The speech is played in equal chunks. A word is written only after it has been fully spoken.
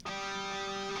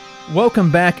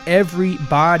Welcome back,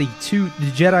 everybody, to the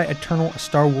Jedi Eternal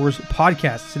Star Wars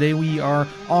podcast. Today we are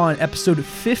on episode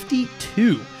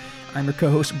 52. I'm your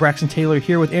co-host, Braxton Taylor,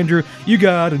 here with Andrew. You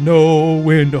gotta know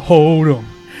when to hold 'em,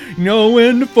 know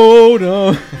when to fold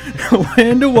 'em, know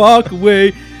when to walk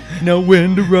away, know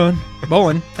when to run.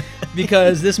 Bowling,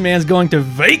 because this man's going to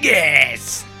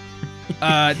Vegas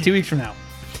 2 weeks from now.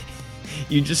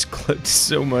 You just clipped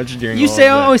so much during You all say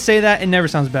of I that. always say that. It never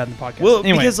sounds bad in the podcast. Well,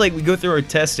 anyway. because like we go through our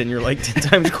test and you're like 10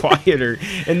 times quieter,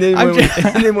 and then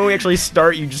when we actually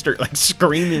start, you just start like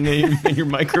screaming in your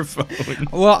microphone.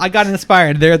 Well, I got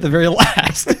inspired there at the very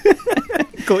last.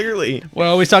 Clearly.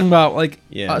 Well, we're talking about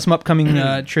Yeah. some upcoming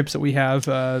trips that we have,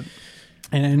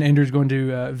 and Andrew's going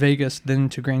to Vegas, then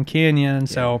to Grand Canyon.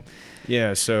 So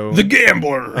Yeah. So the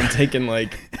gambler. I'm taking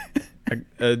like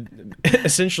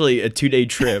essentially a 2-day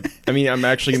trip. I mean, I'm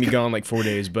actually gonna be gone like 4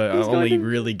 days, but I'll only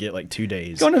really get like 2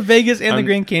 days. Going to Vegas and the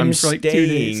Grand Canyon I'm for like 2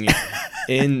 days. staying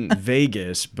in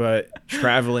Vegas, but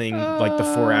traveling like the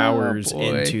 4 hours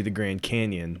boy. into the Grand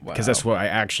Canyon because Wow. that's what I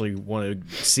actually want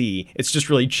to see. It's just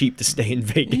really cheap to stay in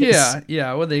Vegas.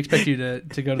 Yeah. Well, they expect you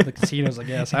to go to the casinos, I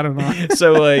guess. I don't know.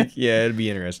 So like, yeah, it'd be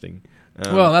interesting.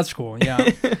 Well, that's cool. Yeah.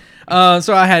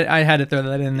 So I had to throw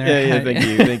that in there. Yeah.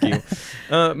 Thank you.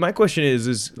 My question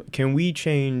is can we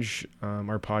change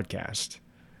our podcast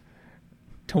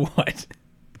To what?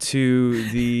 to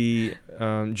the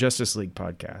Justice League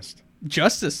podcast?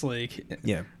 Justice League.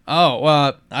 Yeah. Oh,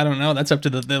 I don't know. That's up to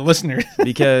the listeners.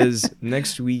 Because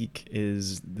next week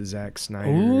is the Zack Snyder.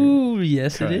 Ooh,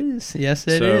 yes, cut. it is. Yes,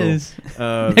 it So, is.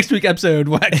 Uh, Next week episode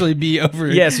will actually be over.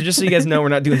 yeah, so just so you guys know, we're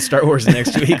not doing Star Wars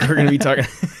next week. We're going to be talking.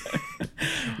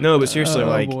 No, but seriously, Oh,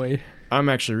 like, boy. I'm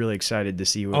actually really excited to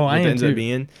see what, Oh, I it am ends too. up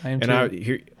being. I am And too.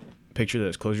 here, picture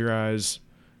this. Close your eyes.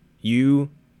 You,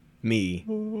 me,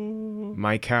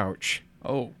 my couch,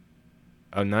 Oh.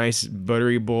 a nice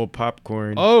buttery bowl of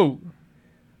popcorn, Oh.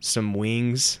 some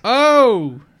wings,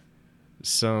 Oh.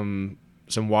 some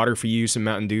water for you, some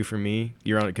Mountain Dew for me.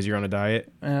 You're on it because you're on a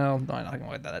diet. Well, no, I'm not gonna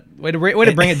like that. Way to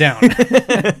bring it down.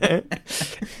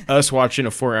 Us watching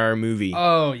a 4-hour movie.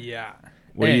 Oh yeah.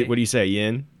 What do you say? You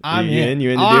in? I'm you in.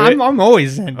 You in to Oh, do it? I'm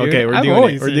always in, dude. Okay, we're I'm doing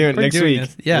always it. We're in. doing it next doing week.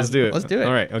 this. Yeah, Let's do it. Let's do it.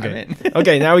 All right. I'm Okay. in.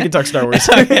 Okay. Now we can talk Star Wars.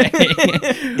 Okay.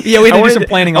 Yeah, we had to do some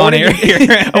planning on air here.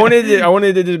 I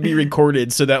wanted it to be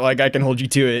recorded so that like I can hold you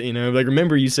to it. You know, like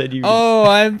remember you said you. Oh,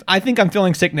 I think I'm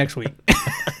feeling sick next week.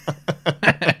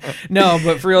 No,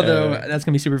 but for real though, that's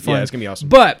gonna be super fun. Yeah, it's gonna be awesome.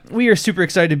 But we are super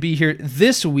excited to be here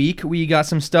this week. We got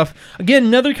some stuff again,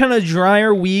 another kind of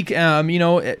drier week.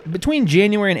 Between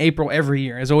January and April every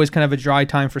year is always kind of a dry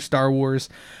time for Star Wars.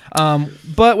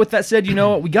 But with that said,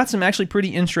 we got some actually pretty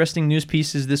interesting news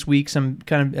pieces this week. Some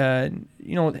kind of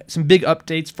some big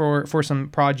updates for some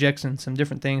projects and some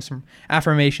different things, some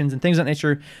affirmations and things of that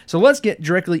nature. So let's get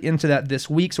directly into that this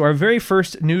week. So our very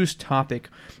first news topic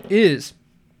is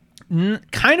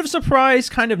kind of surprise,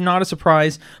 kind of not a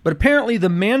surprise, but apparently the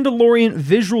Mandalorian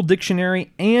visual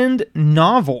dictionary and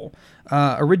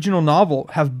original novel,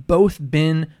 have both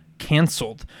been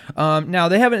canceled. Now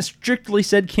they haven't strictly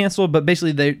said canceled, but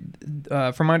basically they,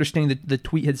 from my understanding, the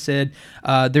tweet had said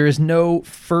there is no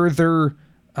further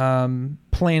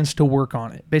plans to work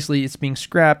on it. Basically, it's being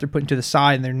scrapped or put into the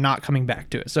side, and they're not coming back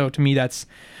to it. So to me, that's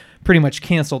pretty much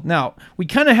canceled. Now, we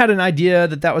kind of had an idea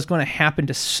that was going to happen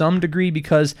to some degree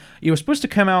because it was supposed to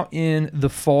come out in the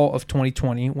fall of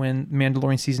 2020 when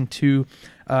Mandalorian Season 2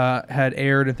 had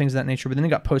aired and things of that nature, but then it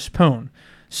got postponed.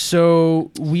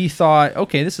 So we thought,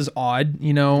 okay, this is odd,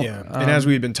 Yeah, and as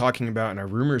we've been talking about in our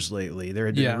rumors lately, there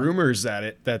had been rumors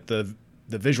that the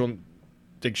visual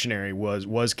dictionary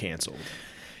was canceled.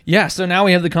 Yeah, so now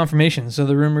we have the confirmation. So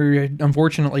the rumor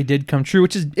unfortunately did come true,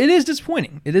 it is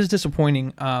disappointing. It is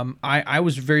disappointing. I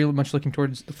was very much looking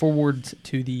forward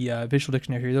to the visual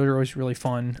dictionary. Those are always really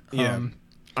fun. Yeah.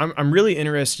 I'm really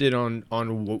interested on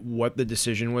what the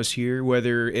decision was here,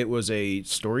 whether it was a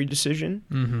story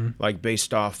decision, like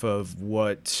based off of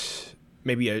what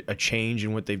maybe a change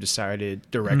in what they've decided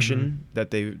direction that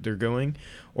they're going,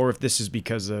 or if this is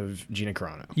because of Gina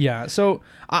Carano. Yeah, so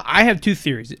I have two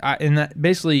theories, and that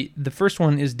basically the first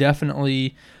one is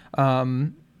definitely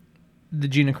the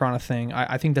Gina Carano thing.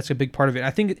 I think that's a big part of it.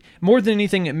 I think more than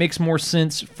anything, it makes more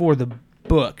sense for the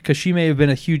book because she may have been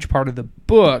a huge part of the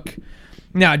book.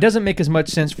 Now, it doesn't make as much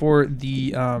sense for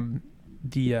the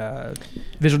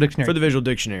visual dictionary. For the visual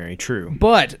dictionary, true.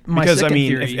 But my because second I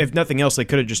mean, theory, if nothing else, they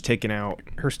could have just taken out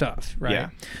her stuff, right? Yeah.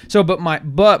 So, but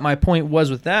my point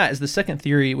was with that is the second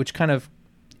theory, which kind of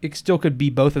it still could be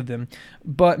both of them,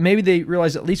 but maybe they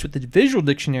realized at least with the visual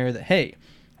dictionary that hey,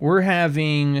 we're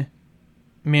having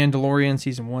Mandalorian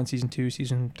season 1, season 2,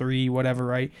 season 3, whatever,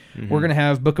 right? Mm-hmm. We're going to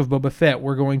have Book of Boba Fett.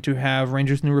 We're going to have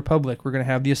Rangers of the New Republic. We're going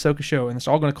to have the Ahsoka show, and it's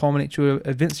all going to culminate to an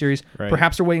event series. Right.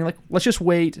 Perhaps they're waiting, like, let's just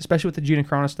wait, especially with the Gina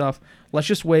Carano stuff. Let's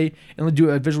just wait and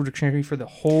do a visual dictionary for the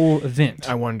whole event.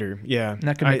 I wonder. Yeah. And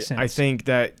that could make sense. I think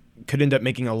that could end up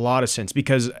making a lot of sense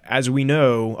because, as we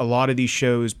know, a lot of these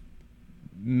shows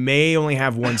may only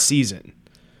have one season.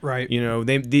 Right. You know,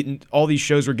 all these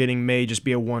shows were getting may just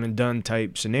be a one and done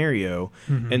type scenario.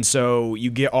 Mm-hmm. And so you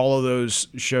get all of those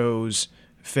shows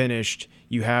finished.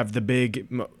 You have the big,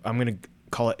 I'm going to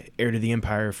call it Heir to the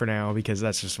Empire for now because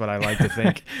that's just what I like to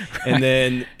think. Right.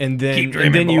 And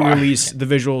then you release the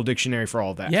visual dictionary for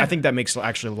all that. Yeah. I think that makes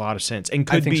actually a lot of sense and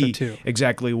I could think so be too.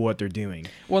 exactly what they're doing.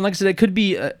 Well, and like I said, it could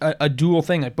be a dual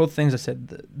thing. Like both things I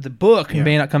said, the book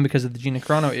may not come because of the Gina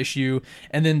Carano issue,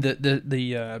 and then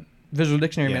the visual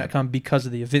dictionary may not come because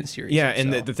of the event series. Yeah,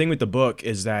 and the thing with the book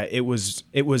is that it was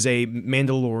a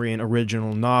Mandalorian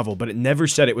original novel, but it never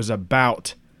said it was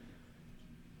about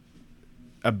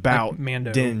like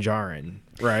Mando. Din Djarin,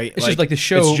 right? It's just like the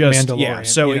show Mandalorian. Yeah,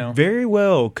 so it very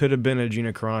well could have been a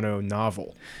Gina Carano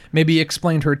novel. Maybe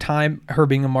explained her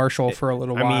being a marshal for a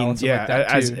little while. I mean, and stuff like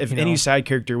that as too, if any side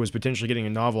character was potentially getting a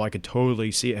novel, I could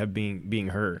totally see it being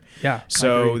her. Yeah.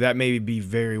 So that may be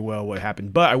very well what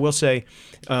happened. But I will say,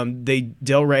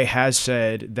 Del Rey has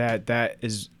said that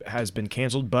has been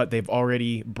canceled, but they've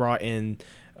already brought in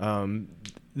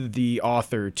the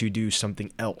author to do something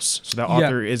else. So that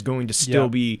author is going to still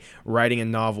be writing a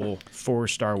novel for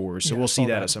Star Wars. So we'll see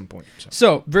that at some point.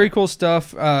 So very cool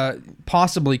stuff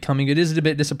possibly coming. It is a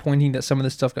bit disappointing that some of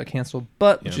this stuff got canceled,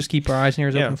 but let's just keep our eyes and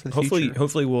ears open for the future.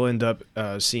 Hopefully we'll end up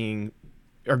seeing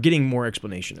or getting more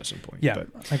explanation at some point. Yeah, but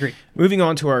I agree. Moving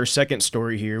on to our second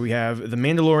story here, we have The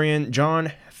Mandalorian.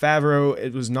 Jon Favreau,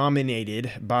 it was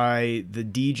nominated by the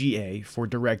DGA for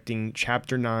directing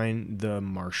Chapter 9, The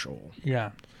Marshal.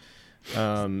 Yeah.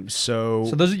 So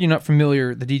those of you not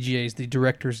familiar, the DGA is the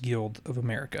Directors Guild of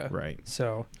America. Right.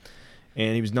 So.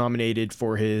 And he was nominated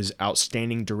for his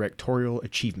Outstanding Directorial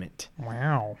Achievement.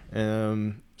 Wow.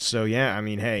 So, yeah, I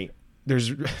mean, hey,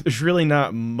 there's really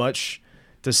not much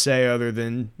to say other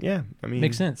than,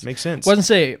 makes sense. Wasn't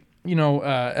say,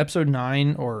 episode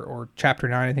 9 or chapter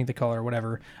 9, I think they call it, or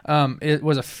whatever. It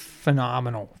was a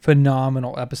phenomenal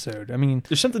episode. I mean,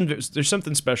 there's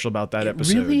something special about that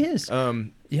episode. It really is.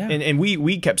 Yeah. And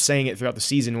we kept saying it throughout the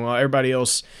season while everybody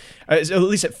else, at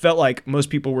least it felt like most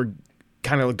people were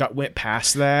kind of went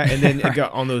past that, and then it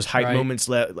got on those hype moments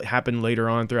that happened later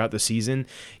on throughout the season.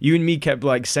 You and me kept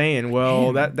saying,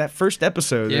 well, that first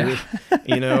episode,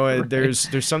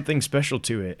 there's something special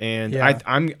to it, and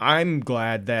I'm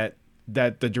glad that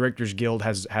the Directors Guild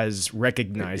has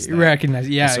recognized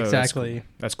that. So exactly.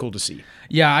 That's cool to see.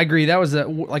 Yeah, I agree. That was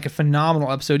a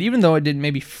phenomenal episode, even though it didn't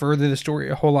maybe further the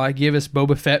story a whole lot. Give us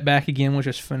Boba Fett back again, which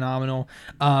is phenomenal.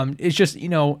 It's just,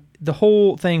 the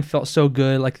whole thing felt so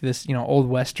good, like this, old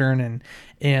Western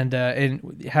and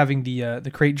having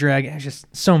the crate drag. It's just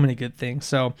so many good things.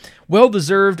 So well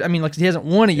deserved. I mean, he hasn't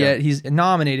won it yet. He's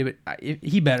nominated, but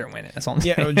he better win it. That's all I'm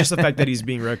saying. Yeah, just the fact that he's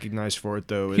being recognized for it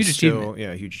though is still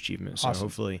a huge achievement. So awesome.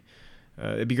 Hopefully,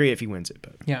 it'd be great if he wins it.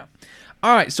 But yeah.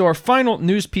 All right, so our final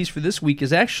news piece for this week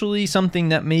is actually something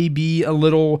that may be a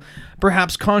little,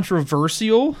 perhaps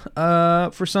controversial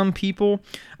for some people,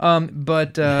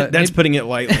 but that's putting it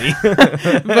lightly.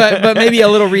 but maybe a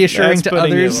little reassuring to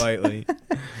others. It lightly.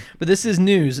 But this is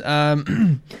news.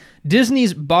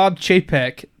 Disney's Bob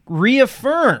Chapek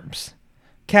reaffirms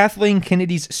Kathleen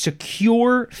Kennedy's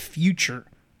secure future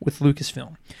with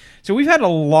Lucasfilm. So we've had a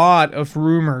lot of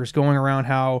rumors going around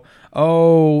how,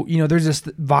 there's this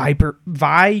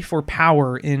vie for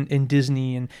power in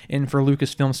Disney and for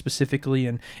Lucasfilm specifically,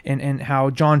 and how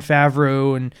Jon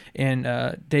Favreau and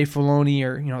Dave Filoni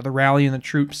are, the rallying the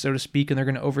troops, so to speak, and they're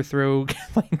going to overthrow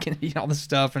Kathleen Kennedy and all this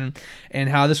stuff, and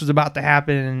how this was about to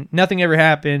happen, and nothing ever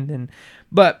happened,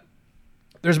 but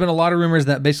there's been a lot of rumors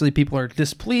that basically people are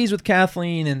displeased with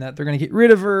Kathleen and that they're going to get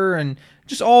rid of her and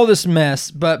just all this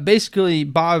mess. But basically,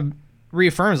 Bob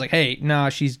reaffirms hey, no,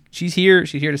 she's here.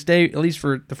 She's here to stay, at least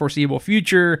for the foreseeable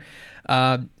future.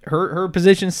 Her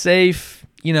position's safe.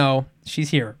 She's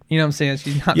here. You know what I'm saying?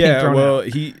 She's not being thrown out.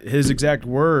 His exact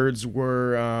words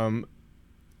were,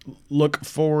 look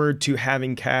forward to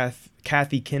having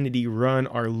Kathy Kennedy run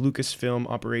our Lucasfilm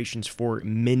operations for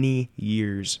many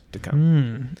years to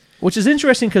come. Which is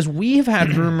interesting because we've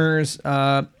had rumors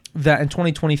that in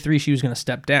 2023 she was going to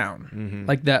step down,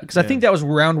 like that. Because I think that was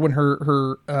around when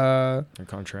her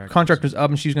contract was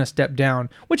up and she was going to step down.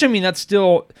 Which, I mean, that's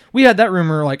still, we had that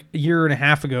rumor a year and a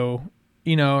half ago,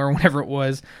 or whenever it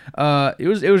was.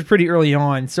 It was pretty early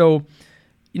on. So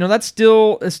that's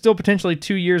still potentially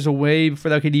 2 years away before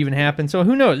that could even happen. So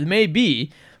who knows? It may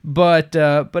be, but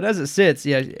as it sits,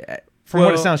 from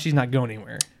what it sounds, she's not going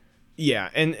anywhere. Yeah,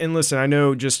 and listen, I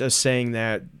know just us saying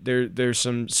that there's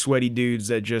some sweaty dudes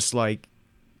that just like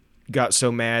got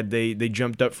so mad they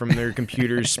jumped up from their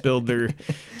computers, spilled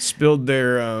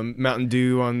their Mountain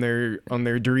Dew on their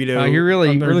Dorito. Oh, you're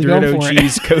really Dorito going for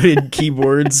cheese coated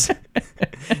keyboards.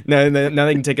 now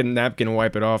they can take a napkin and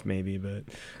wipe it off, maybe. But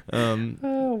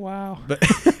oh wow, but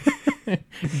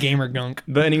gamer gunk.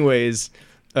 But anyways,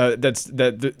 there's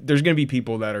gonna be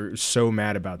people that are so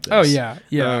mad about this. Oh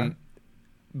yeah.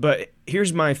 But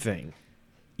here's my thing.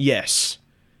 Yes,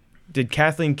 did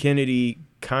Kathleen Kennedy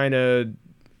kind of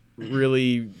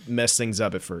really mess things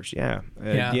up at first? Yeah.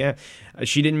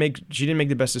 She didn't make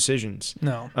the best decisions.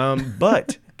 No.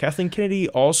 But Kathleen Kennedy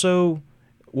also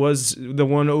was the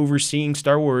one overseeing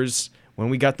Star Wars when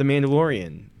we got The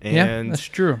Mandalorian. And, that's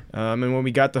true. And when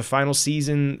we got the final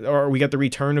season, or we got the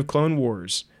return of Clone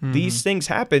Wars. These things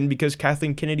happened because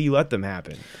Kathleen Kennedy let them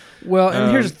happen. Well,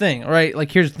 and here's the thing, right?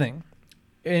 Like, here's the thing.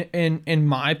 In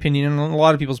my opinion, and a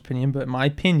lot of people's opinion, but in my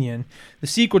opinion, the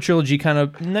sequel trilogy kind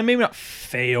of, maybe not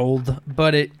failed,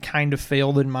 but it kind of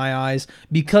failed in my eyes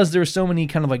because there were so many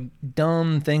kind of like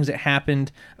dumb things that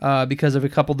happened because of a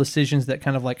couple decisions that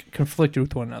kind of like conflicted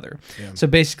with one another. Yeah. So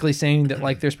basically saying that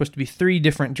like there's supposed to be 3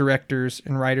 different directors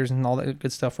and writers and all that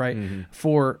good stuff, right?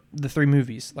 For the 3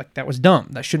 movies. Like, that was dumb.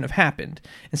 That shouldn't have happened.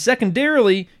 And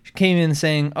secondarily, she came in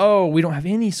saying, oh, we don't have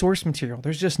any source material.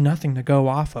 There's just nothing to go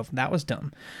off of. That was dumb.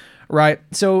 Right?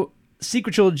 So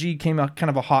sequel trilogy came out kind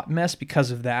of a hot mess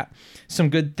because of that. Some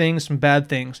good things, some bad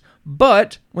things.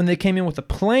 But when they came in with a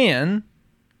plan,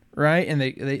 right, and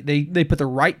they put the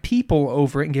right people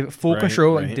over it and gave it full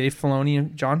control, like Dave Filoni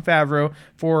and Jon Favreau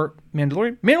for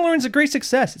Mandalorian. Mandalorian's a great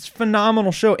success. It's a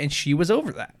phenomenal show, and she was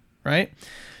over that, right?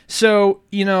 So,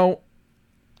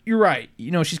 you're right.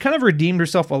 She's kind of redeemed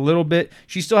herself a little bit.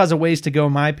 She still has a ways to go,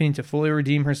 in my opinion, to fully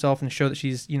redeem herself and show that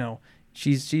she's,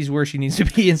 she's where she needs to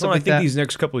be and stuff like that. I think these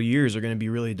next couple of years are going to be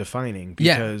really defining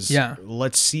because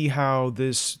let's see how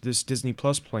this Disney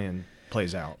Plus plan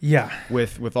plays out. Yeah.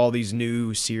 With all these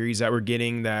new series that we're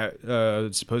getting that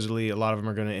supposedly a lot of them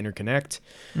are going to interconnect.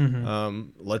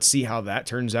 Let's see how that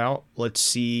turns out. Let's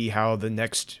see how the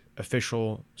next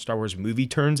official Star Wars movie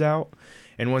turns out.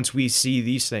 And once we see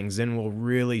these things, then we'll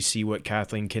really see what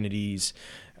Kathleen Kennedy's,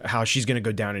 how she's going to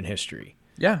go down in history.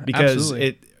 Yeah, because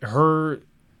absolutely. her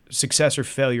success or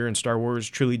failure in Star Wars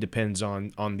truly depends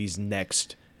on these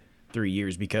next 3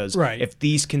 years. Because if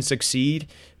these can succeed,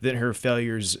 then her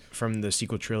failures from the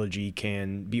sequel trilogy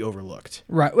can be overlooked.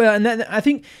 Right. Well, and I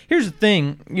think here's the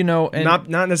thing, and not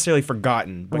necessarily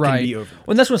forgotten, but can be overlooked.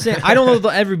 Well, that's what I'm saying. I don't know if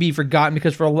they'll ever be forgotten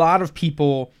because for a lot of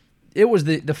people, it was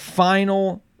the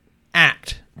final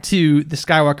act to the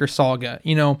Skywalker saga,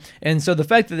 and so the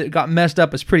fact that it got messed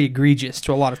up is pretty egregious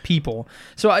to a lot of people.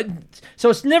 So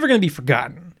it's never going to be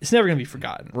forgotten. It's never going to be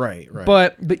forgotten. Right.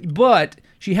 But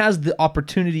she has the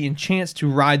opportunity and chance to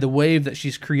ride the wave that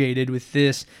she's created with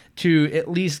this to at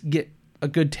least get a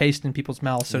good taste in people's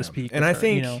mouths, so to speak. And I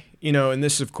think and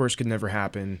this of course could never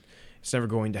happen. It's never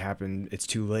going to happen. It's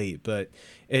too late. But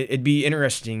it'd be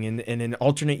interesting in an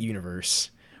alternate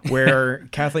universe where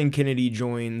Kathleen Kennedy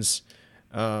joins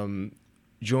or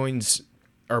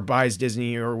buys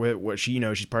Disney or what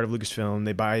she's part of Lucasfilm.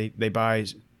 They buy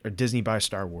or Disney buys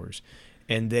Star Wars,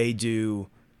 and they do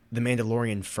The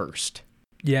Mandalorian first.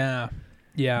 Yeah.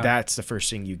 That's the first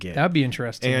thing you get. That'd be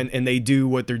interesting. And they do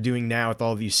what they're doing now with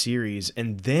all these series,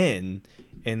 and then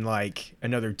in like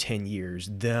another 10 years,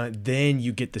 then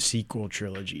you get the sequel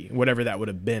trilogy, whatever that would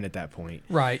have been at that point.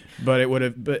 Right.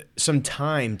 But some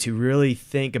time to really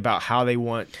think about how they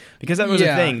want, because that was the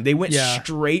thing. They went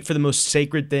straight for the most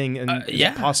sacred thing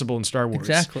possible in Star Wars.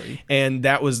 Exactly. And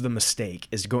that was the mistake,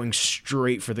 is going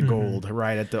straight for the gold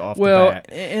right at the off the bat.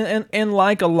 And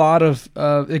like a lot of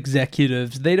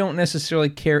executives, they don't necessarily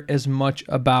care as much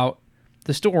about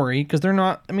the story because they're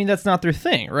not, that's not their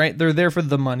thing, right? They're there for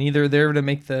the money. They're there to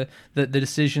make the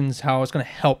decisions how it's going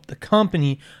to help the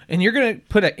company. And you're going to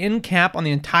put an end cap on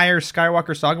the entire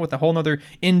Skywalker saga with a whole nother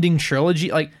ending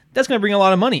trilogy. Like, that's going to bring a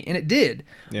lot of money. And it did.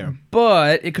 Yeah.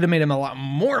 But it could have made them a lot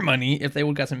more money if they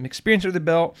would have got some experience under the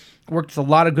belt, worked with a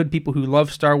lot of good people who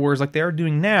love Star Wars like they are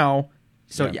doing now.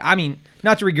 So,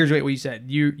 not to regurgitate what you said.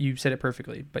 You said it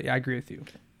perfectly. But I agree with you.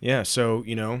 Yeah, so,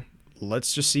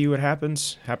 let's just see what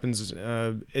happens,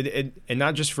 and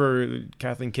not just for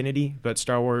Kathleen Kennedy, but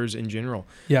Star Wars in general.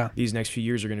 Yeah. These next few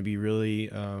years are going to be really,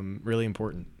 really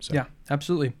important. So. Yeah,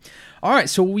 absolutely. All right,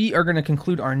 so we are going to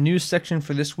conclude our news section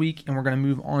for this week, and we're going to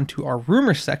move on to our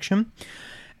rumor section.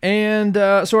 And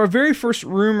so our very first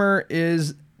rumor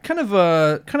is kind of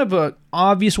a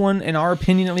obvious one in our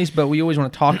opinion at least, but we always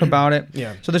want to talk about it.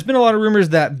 Yeah. So there's been a lot of rumors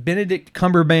that Benedict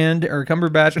Cumberbatch,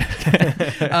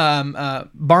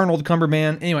 Barnold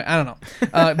Cumberbatch. Anyway, I don't know.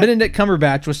 Benedict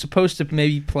Cumberbatch was supposed to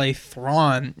maybe play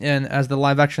Thrawn and as the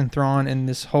live action Thrawn in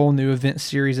this whole new event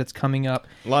series that's coming up.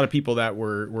 A lot of people that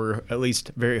were at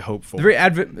least very hopeful.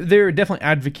 They're definitely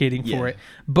advocating for it.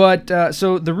 But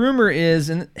so the rumor is,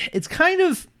 and it's kind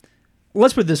of,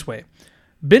 let's put it this way.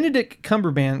 Benedict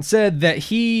Cumberbatch said that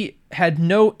he had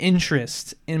no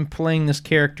interest in playing this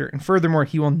character, and furthermore,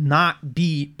 he will not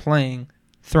be playing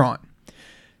Thrawn.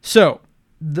 So,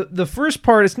 the first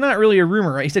part, it's not really a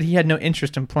rumor, right? He said he had no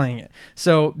interest in playing it.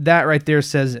 So, that right there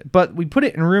says it. But we put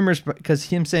it in rumors because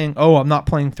him saying, oh, I'm not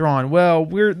playing Thrawn. Well,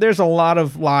 there's a lot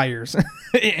of liars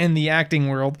in the acting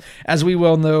world, as we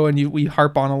well know, and we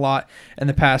harp on a lot in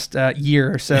the past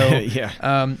year or so.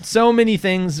 Yeah. So many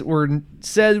things were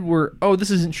said oh,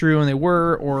 this isn't true, and they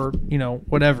were, or,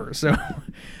 whatever. So,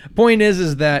 point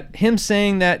is that him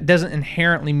saying that doesn't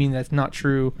inherently mean that's not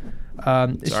true.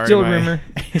 It's still a rumor.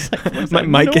 My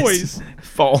mic is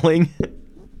falling.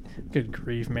 Good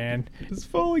grief, man. It's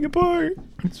falling apart.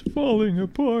 It's falling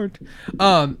apart.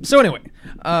 So anyway,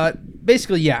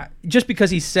 basically, yeah, just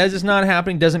because he says it's not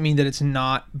happening doesn't mean that it's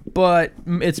not, but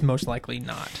it's most likely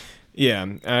not. Yeah,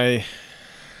 I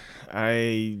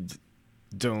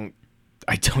don't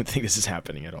think this is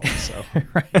happening at all. So,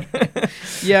 right.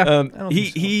 Yeah.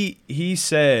 He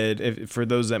said, for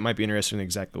those that might be interested in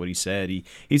exactly what he said,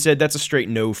 he said that's a straight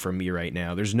no from me right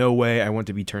now. There's no way I want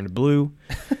to be turned blue.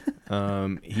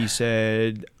 He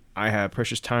said, I have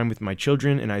precious time with my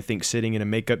children, and I think sitting in a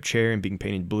makeup chair and being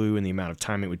painted blue and the amount of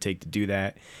time it would take to do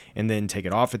that and then take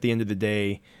it off at the end of the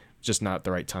day, just not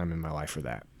the right time in my life for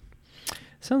that.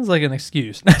 Sounds like an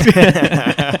excuse.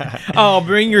 Oh,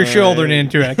 bring your children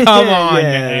into it. Come on,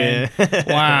 man.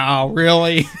 Wow,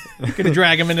 really? You're going to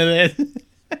drag them into this?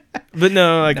 But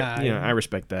no, I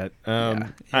respect that.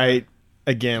 I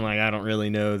don't really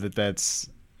know that's...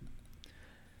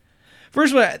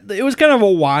 First of all, it was kind of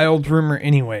a wild rumor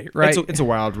anyway, right? It's a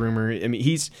wild rumor. I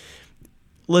mean,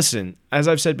 listen, as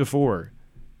I've said before,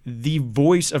 the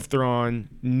voice of Thrawn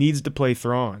needs to play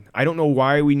Thrawn. I don't know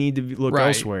why we need to look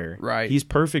elsewhere. Right. He's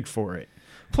perfect for it.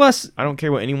 Plus, I don't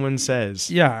care what anyone says.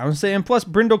 Yeah, I was saying. Plus,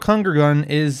 Brindle Cumbergun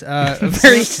is a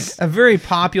very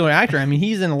popular actor. I mean,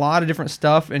 he's in a lot of different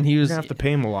stuff, and he was. You're gonna have to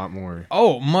pay him a lot more.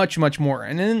 Oh, much more.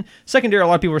 And then secondary, a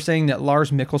lot of people were saying that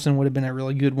Lars Mikkelsen would have been a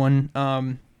really good one.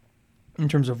 In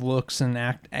terms of looks and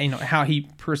how he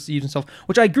perceives himself,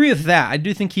 which I agree with that. I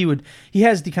do think he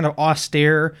has the kind of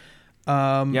austere.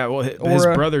 His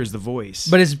brother's the voice.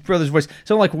 But his brother's voice.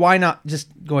 So, why not just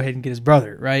go ahead and get his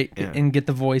brother, right? Yeah. And get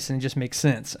the voice, and it just makes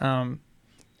sense. I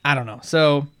don't know.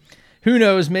 So, who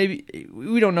knows? Maybe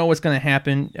we don't know what's going to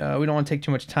happen. We don't want to take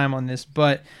too much time on this,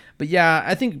 but yeah,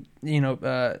 I think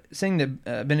saying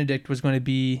that Benedict was going to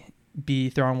be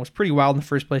Thrawn was pretty wild in the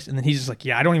first place, and then he's just like,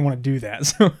 yeah, I don't even want to do that.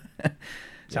 So,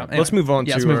 anyway. Let's move on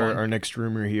to our next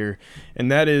rumor here,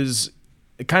 and that is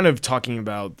kind of talking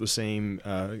about the same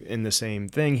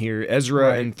thing here.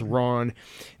 Ezra and Thrawn,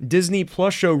 Disney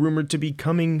Plus show rumored to be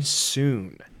coming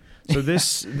soon. So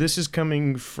this is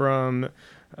coming from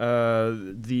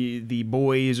the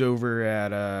boys over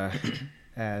at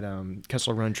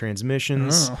Kessel Run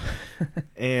Transmissions,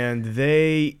 and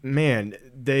they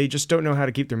just don't know how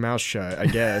to keep their mouth shut. I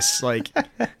guess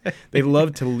they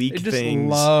love to leak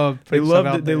things. They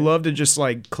love to just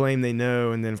claim they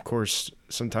know, and then of course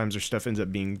sometimes their stuff ends up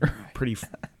being pretty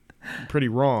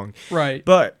wrong. Right.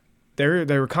 But they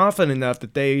were confident enough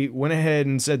that they went ahead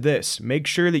and said this: make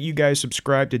sure that you guys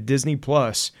subscribe to Disney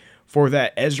Plus for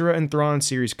that Ezra and Thrawn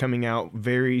series coming out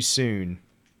very soon.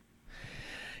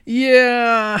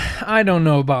 Yeah, I don't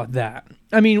know about that.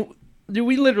 I mean,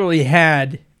 we literally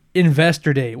had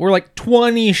Investor Day. We're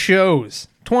 20 shows.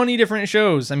 20 different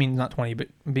shows. I mean, not 20, but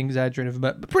I'm being exaggerative,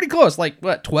 but pretty close.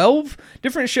 12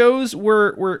 different shows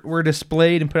were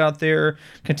displayed and put out there.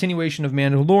 Continuation of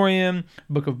Mandalorian,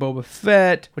 Book of Boba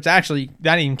Fett, which actually,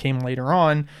 that even came later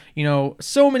on.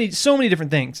 So many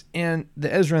different things. And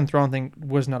the Ezra and Thrawn thing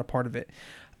was not a part of it.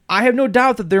 I have no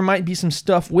doubt that there might be some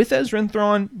stuff with Ezra and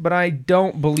Thrawn, but I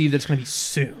don't believe that's going to be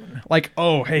soon.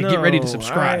 Get ready to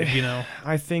subscribe,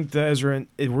 I think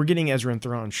we're getting Ezra and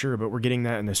Thrawn, sure, but we're getting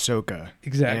that in Ahsoka.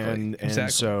 Exactly. And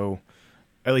so,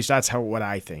 at least that's what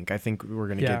I think. I think we're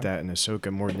going to get that in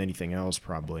Ahsoka more than anything else,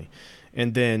 probably.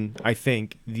 And then I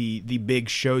think the big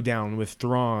showdown with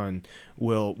Thrawn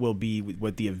will be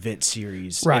what the event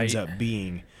series ends up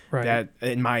being. Right. That,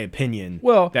 in my opinion,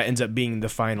 that ends up being the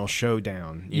final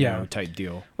showdown, type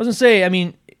deal. I was going to say, I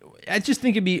mean, I just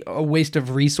think it'd be a waste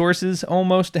of resources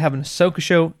almost to have an Ahsoka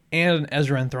show and an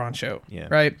Ezra and Thrawn show,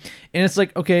 right? And it's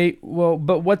like, okay, well,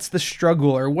 but what's the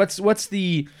struggle, or what's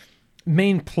the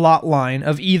main plot line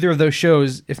of either of those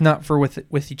shows, if not for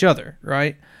with each other,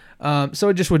 right? So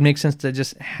it just would make sense to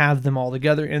just have them all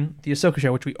together in the Ahsoka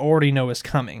show, which we already know is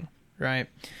coming, right?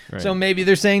 So maybe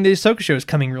they're saying the Ahsoka show is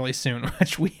coming really soon,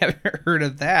 which we haven't heard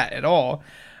of that at all.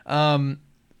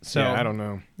 So yeah, I don't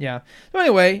know. Yeah. So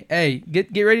anyway, hey,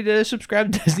 get ready to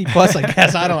subscribe to Disney Plus, I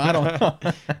guess. I don't know.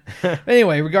 But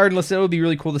anyway, regardless, it would be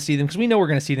really cool to see them because we know we're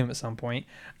going to see them at some point.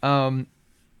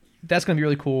 That's going to be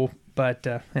really cool. But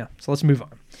yeah, so let's move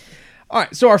on. All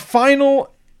right. So our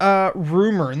final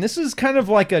rumor, and this is kind of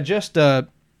like just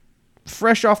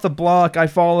fresh off the block. I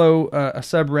follow a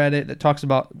subreddit that talks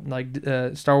about like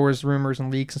Star Wars rumors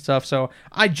and leaks and stuff. So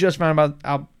I just found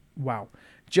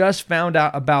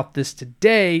out about this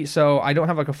today, so I don't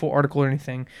have like a full article or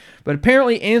anything. But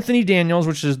apparently Anthony Daniels,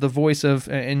 which is the voice of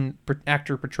in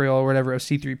actor portrayal or whatever of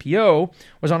C-3PO,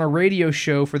 was on a radio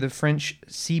show for the French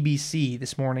CBC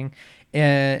this morning.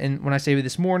 And when I say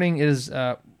this morning, it is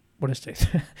what is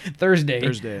today?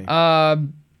 Thursday.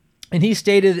 And he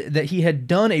stated that he had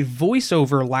done a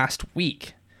voiceover last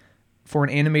week for an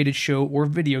animated show or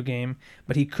video game,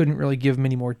 but he couldn't really give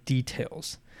many more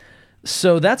details.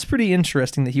 So that's pretty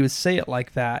interesting that he would say it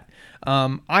like that.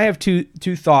 I have two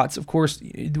thoughts. Of course,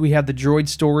 we have the droid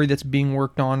story that's being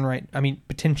worked on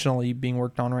potentially being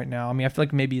worked on right now. I mean, I feel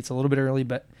like maybe it's a little bit early,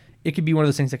 but it could be one of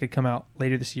those things that could come out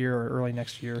later this year or early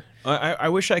next year. I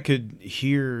wish I could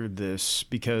hear this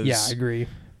because... Yeah, I agree.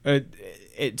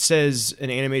 It says an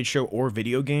animated show or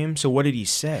video game. So what did he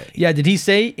say? Yeah, did he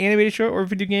say animated show or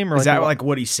video game? Or is that like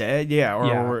what he said? Yeah,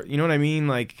 or you know what I mean?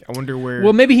 Like, I wonder where...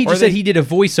 Well, maybe he just said he did a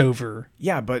voiceover.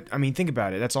 Yeah, but I mean, think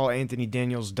about it. That's all Anthony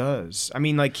Daniels does. I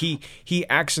mean, like he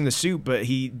acts in the suit, but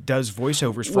he does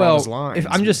voiceovers for all his lines.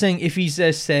 I'm just saying, if he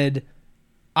said,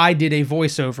 I did a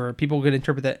voiceover, people could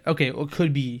interpret that, okay, well, it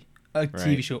could be a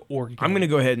TV show or game. I'm going to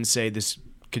go ahead and say this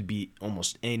could be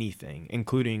almost anything,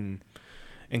 including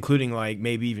like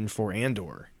maybe even for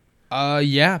Andor.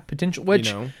 Yeah, potential. Which,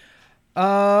 you know?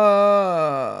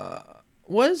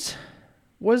 Was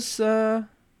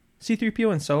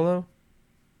C-3PO in Solo?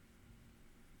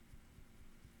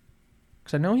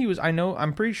 Because I know he was.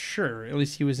 I'm pretty sure. At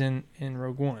least he was in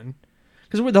Rogue One.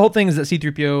 Because the whole thing is that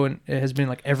C-3PO and it has been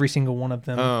like every single one of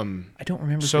them. I don't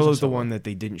remember. Solo's the one that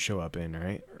they didn't show up in,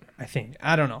 right? I think.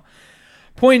 I don't know.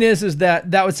 Point is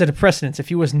that would set a precedence. If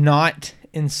he was not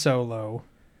in Solo,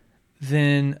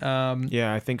 then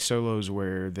yeah, I think Solo's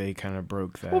where they kind of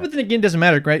broke that. Well, but then again, it doesn't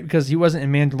matter, right? Because he wasn't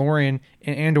in Mandalorian,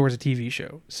 and Andor is a TV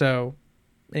show. So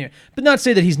anyway, but not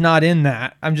say that he's not in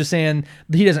that. I'm just saying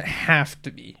that he doesn't have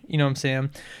to be. You know what I'm saying?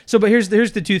 So, but here's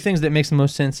the two things that makes the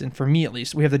most sense, and for me at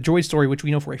least, we have the droid story, which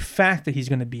we know for a fact that he's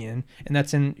going to be in, and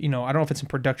that's in, I don't know if it's in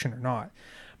production or not,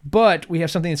 but we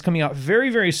have something that's coming out very,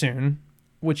 very soon,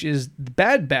 which is the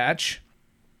Bad Batch.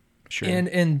 Sure.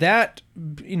 And that,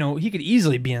 he could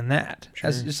easily be in that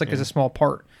as just like as a small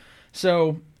part.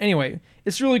 So anyway,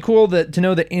 it's really cool to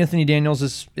know that Anthony Daniels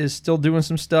is still doing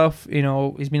some stuff. He's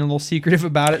being a little secretive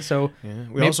about it. So yeah,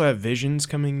 we also have Visions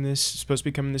supposed to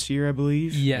be coming this year, I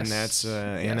believe. Yes, and that's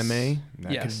anime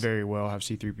that could very well have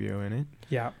C-3PO in it.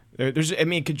 Yeah. It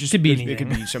could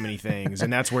be so many things,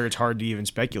 and that's where it's hard to even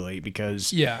speculate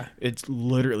because it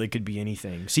literally could be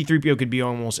anything. C-3PO could be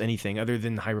almost anything other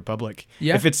than High Republic.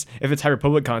 Yeah. If it's High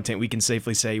Republic content, we can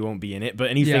safely say he won't be in it. But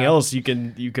anything else, you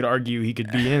could argue he could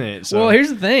be in it. So. Well, here's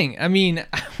the thing. I mean,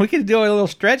 we could do a little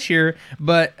stretch here,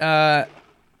 but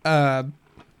trying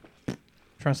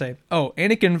to say,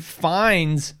 Anakin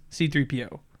finds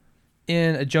C-3PO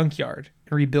in a junkyard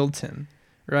and rebuilds him.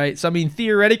 Right, so I mean,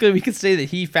 theoretically, we could say that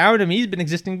he found him. He's been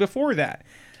existing before that.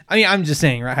 I mean, I'm just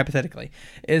saying, right? Hypothetically,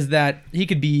 is that he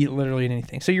could be literally in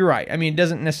anything. So you're right. I mean, it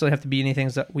doesn't necessarily have to be anything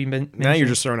that we've been. Now you're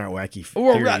just throwing out wacky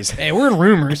theories. Hey, we're in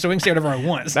rumors, so we can say whatever I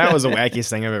want. That was the wackiest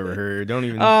thing I've ever heard. Don't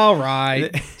even. All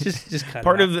right, just cut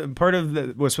part of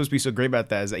the what's supposed to be so great about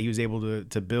that is that he was able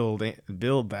to build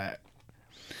that.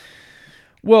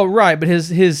 Well, right, but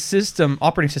his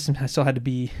operating system still had to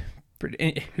be.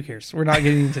 Who cares? We're not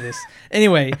getting into this.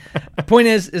 Anyway, the point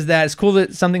is that it's cool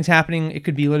that something's happening. It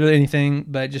could be literally anything,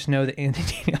 but just know that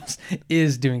Anthony Daniels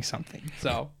is doing something.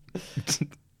 So,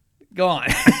 go on.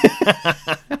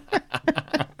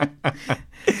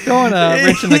 Go on,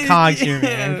 wrenching the cogs here,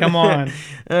 man. Come on.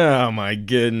 Oh, my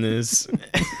goodness.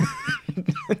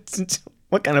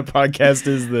 What kind of podcast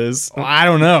is this? Well, I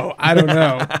don't know.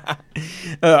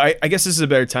 I guess this is a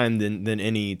better time than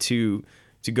any to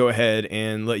go ahead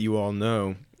and let you all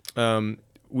know.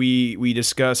 We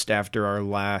discussed after our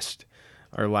last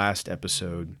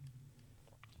episode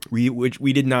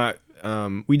we did not.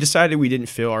 We decided we didn't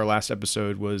feel our last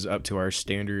episode was up to our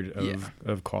standard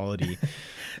of quality.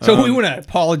 So we want to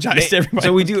apologize to everybody.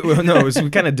 So we do. Well, no, we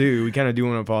kind of do. We kind of do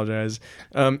want to apologize.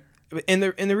 And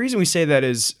the reason we say that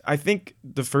is I think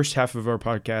the first half of our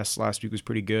podcast last week was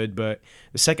pretty good, but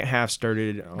the second half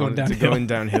started going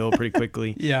downhill pretty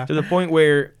quickly. Yeah. To the point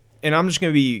where, and I'm just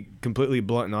going to be completely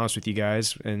blunt and honest with you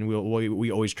guys, and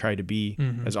we always try to be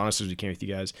as honest as we can with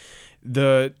you guys.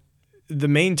 The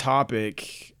main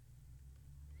topic,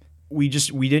 we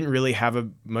didn't really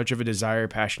have much of a desire or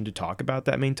passion to talk about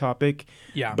that main topic.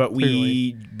 Yeah. But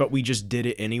we just did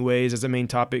it anyways as a main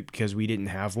topic because we didn't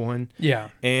have one. Yeah.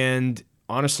 And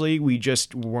honestly, we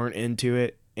just weren't into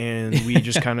it, and we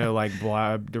just kind of like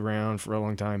blabbed around for a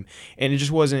long time, and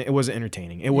it wasn't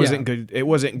entertaining. It wasn't good. It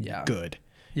wasn't good.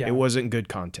 Yeah. It wasn't good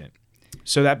content.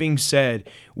 So that being said,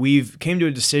 we've came to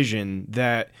a decision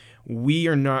that we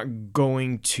are not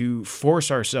going to force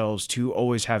ourselves to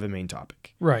always have a main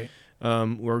topic. Right.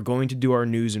 We're going to do our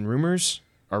news and rumors,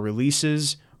 our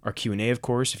releases, our Q&A, of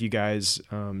course, if you guys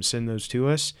send those to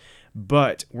us.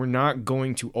 But we're not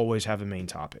going to always have a main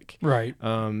topic. Right.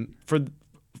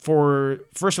 For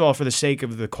first of all, for the sake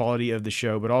of the quality of the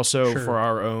show, but also for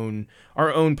our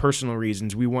own personal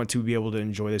reasons, we want to be able to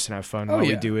enjoy this and have fun while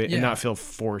we do it and not feel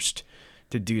forced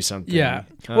to do something. Yeah.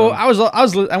 Well,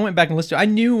 I went back and listened to it. I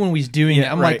knew when we was doing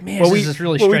it. I'm like, man, this is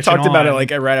really stretching we talked about it on.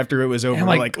 like right after it was over.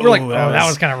 We're like, that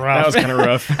was kind of rough. That was kind of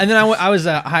rough. And then I was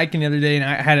hiking the other day, and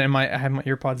I had my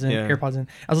AirPods in. I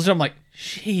was listening. I'm like,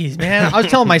 jeez, man. I was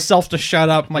telling myself to shut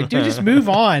up. I'm like, dude, just move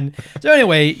on. So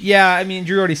anyway, I mean,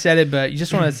 Drew already said it, but you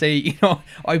just want to say,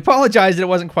 I apologize that it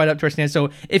wasn't quite up to our standards.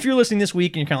 So if you're listening this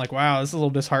week and you're kind of like, wow, this is a little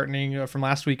disheartening from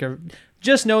last week,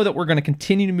 just know that we're going to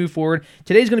continue to move forward.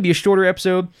 Today's going to be a shorter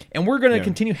episode, and we're going to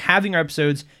continue having our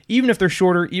episodes, even if they're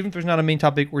shorter, even if there's not a main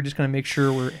topic. We're just going to make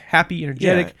sure we're happy,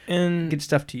 energetic, and get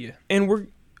stuff to you. And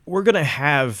we're going to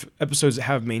have episodes that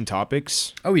have main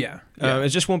topics. Oh, yeah. It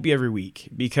just won't be every week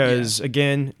because,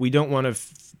 again, we don't want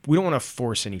to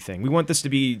force anything. We want this to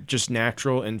be just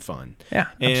natural and fun. Yeah,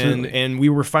 absolutely. And we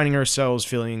were finding ourselves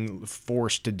feeling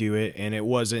forced to do it, and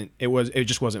it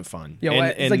just wasn't fun. Yeah,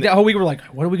 and like that whole week we're like,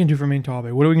 what are we gonna do for a main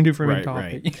topic? What are we gonna do for a main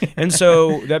topic? Right. And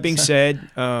so that being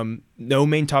said, no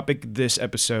main topic this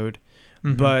episode.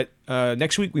 But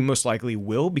next week we most likely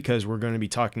will, because we're going to be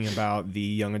talking about the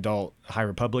young adult High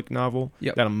Republic novel.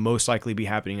 That'll most likely be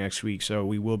happening next week. So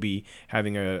we will be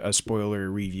having a spoiler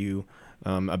review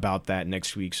about that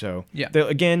next week. So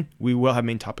again, we will have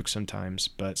main topics sometimes,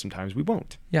 but sometimes we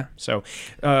won't. Yeah. So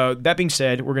that being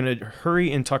said, we're going to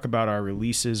hurry and talk about our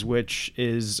releases, which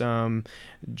is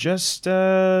just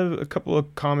a couple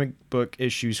of comic book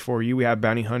issues for you. We have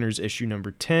Bounty Hunters issue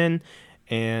number 10.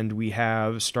 And we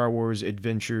have Star Wars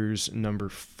Adventures number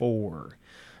 4.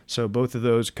 So both of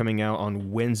those coming out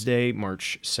on Wednesday,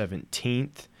 March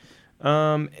 17th.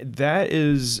 That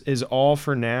is all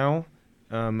for now.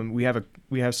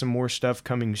 We have some more stuff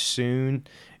coming soon,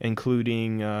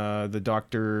 including the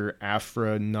Dr.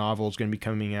 Aphra novel is going to be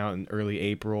coming out in early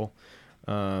April.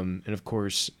 And of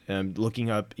course, looking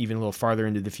up even a little farther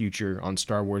into the future, on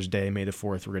Star Wars Day, May the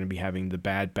 4th, we're going to be having the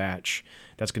Bad Batch.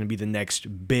 That's going to be the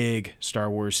next big Star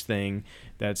Wars thing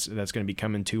that's going to be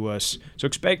coming to us. So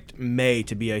expect May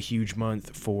to be a huge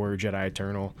month for Jedi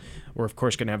Eternal. We're, of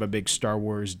course, going to have a big Star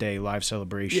Wars Day live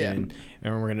celebration.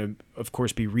 And we're going to, of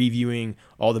course, be reviewing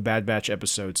all the Bad Batch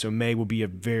episodes. So May will be a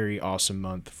very awesome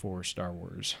month for Star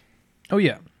Wars. Oh,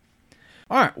 yeah.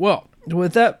 All right, well,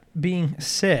 with that being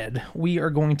said, we are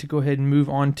going to go ahead and move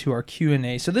on to our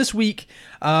Q&A. So this week,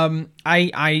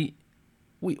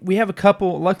 we have a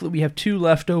couple. Luckily, we have 2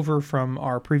 left over from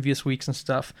our previous weeks and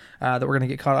stuff that we're going to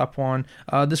get caught up on.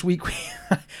 This week,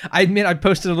 I admit I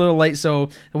posted a little late, so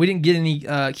we didn't get any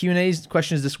Q&A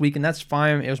questions this week, and that's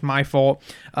fine. It was my fault.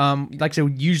 Like I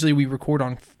said, usually we record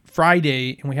on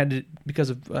Friday, and we had to, because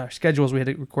of schedules, we had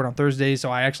to record on Thursday,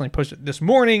 so I actually pushed it this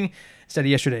morning instead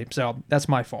of yesterday, so that's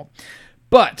my fault.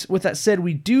 But with that said,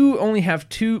 we do only have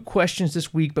 2 questions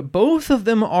this week, but both of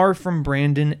them are from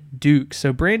Brandon Duke.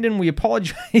 So Brandon, we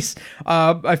apologize.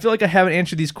 I feel like I haven't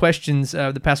answered these questions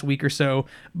the past week or so,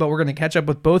 but we're going to catch up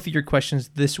with both of your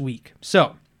questions this week.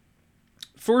 So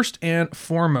first and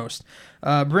foremost,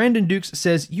 Brandon Dukes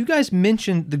says, you guys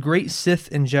mentioned the Great Sith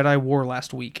and Jedi War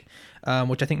last week,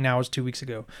 which I think now is 2 weeks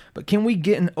ago. But can we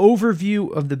get an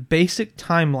overview of the basic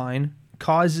timeline,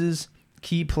 causes,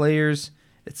 key players,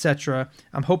 etc.?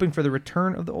 I'm hoping for the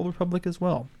return of the Old Republic as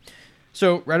well.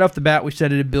 So right off the bat, we've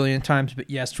said it a billion times, but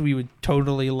yes, we would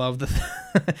totally love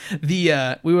we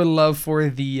would love for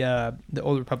the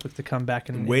Old Republic to come back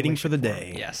and waiting for the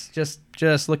day. Yes,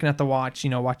 just looking at the watch,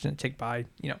 watching it tick by,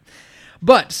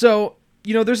 But so,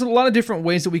 there's a lot of different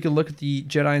ways that we could look at the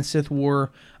Jedi and Sith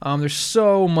War. There's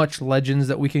so much legends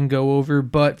that we can go over,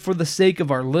 but for the sake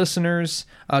of our listeners,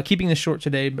 keeping this short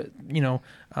today, but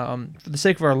for the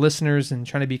sake of our listeners and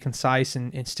trying to be concise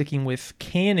and sticking with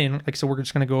canon, like so, we're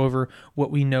just going to go over what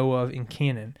we know of in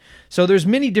canon. So there's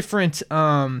many different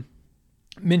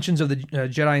mentions of the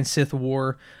Jedi and Sith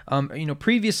War.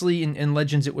 Previously in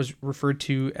Legends, it was referred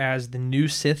to as the New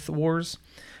Sith Wars.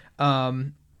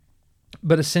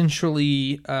 But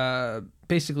essentially,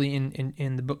 basically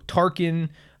in the book Tarkin,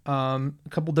 a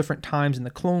couple different times in the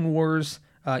Clone Wars,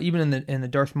 even in the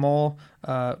Darth Maul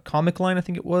comic line, I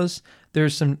think it was,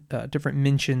 there's some different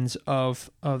mentions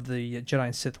of the Jedi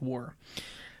and Sith War.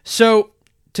 So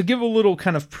to give a little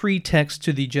kind of pretext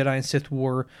to the Jedi and Sith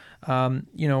War,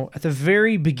 at the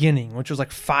very beginning, which was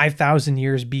like 5,000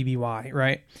 years BBY,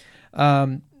 right?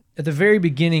 At the very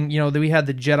beginning, that we had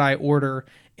the Jedi Order,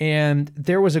 and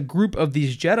there was a group of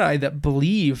these Jedi that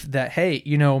believe that, hey,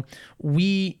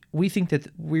 we think that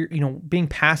we're, being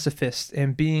pacifist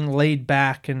and being laid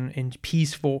back and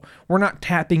peaceful, we're not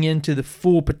tapping into the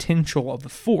full potential of the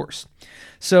Force.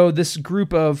 So this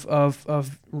group of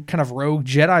kind of rogue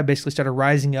Jedi basically started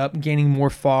rising up, gaining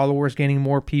more followers, gaining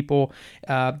more people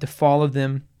to follow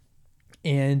them.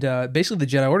 And basically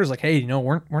the Jedi Order is like, hey,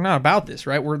 we're not about this,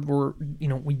 right? We're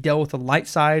we deal with the light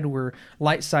side. We're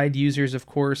light side users, of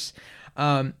course.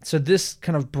 So this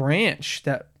kind of branch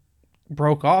that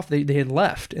broke off, they had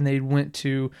left and they went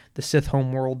to the Sith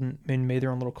homeworld and made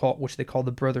their own little cult, which they called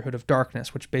the Brotherhood of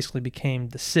Darkness, which basically became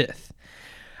the Sith.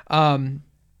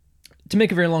 To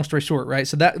make a very long story short, right?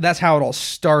 So that's how it all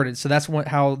started. So that's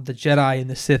how the Jedi and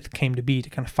the Sith came to be, to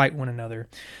kind of fight one another.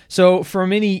 So for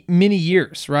many, many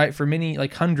years, right? For many,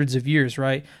 like hundreds of years,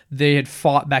 right? They had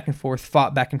fought back and forth, and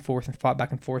fought back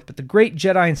and forth. But the Great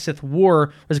Jedi and Sith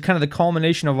War was kind of the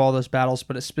culmination of all those battles,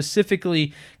 but it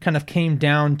specifically kind of came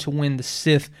down to when the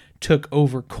Sith took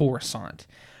over Coruscant.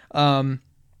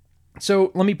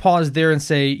 So let me pause there and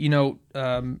say,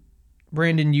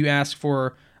 Brandon, you asked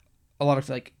for a lot of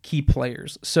like key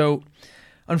players. So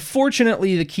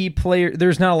unfortunately,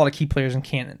 there's not a lot of key players in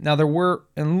canon. Now there were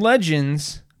in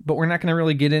Legends, but we're not going to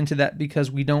really get into that because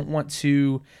we don't want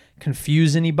to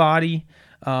confuse anybody.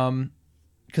 Because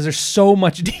there's so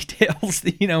much details,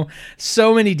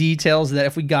 so many details that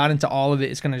if we got into all of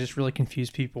it, it's going to just really confuse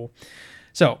people.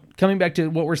 So coming back to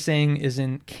what we're saying is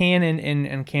in canon,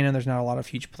 and canon, there's not a lot of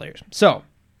huge players. So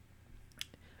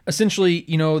essentially,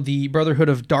 the Brotherhood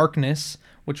of Darkness,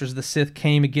 which was the Sith,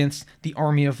 came against the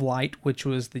Army of Light, which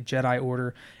was the Jedi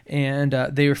Order, and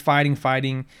they were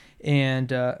fighting,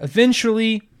 and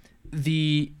eventually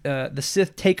the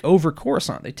Sith take over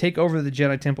Coruscant. They take over the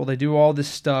Jedi Temple. They do all this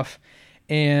stuff,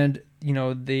 and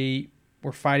they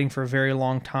were fighting for a very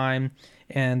long time.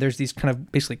 And there's these kind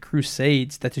of basically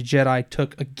crusades that the Jedi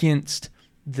took against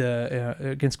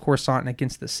Coruscant and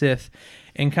against the Sith,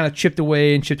 and kind of chipped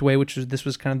away, which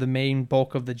was kind of the main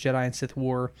bulk of the Jedi and Sith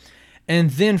War.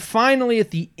 And then finally at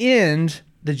the end,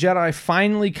 the Jedi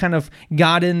finally kind of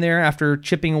got in there after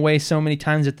chipping away so many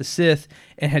times at the Sith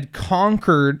and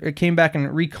came back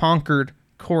and reconquered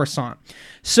Coruscant.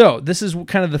 So this is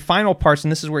kind of the final parts,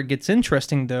 and this is where it gets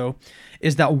interesting though,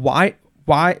 is that why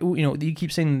you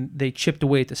keep saying they chipped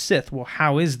away at the Sith. Well,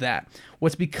 how is that? Well,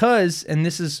 it's because, and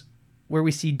this is where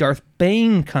we see Darth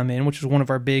Bane come in, which is one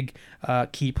of our big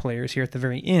key players here at the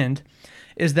very end,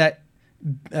 is that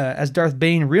as Darth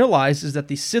Bane realizes that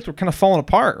the Sith were kind of falling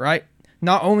apart, right?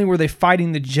 Not only were they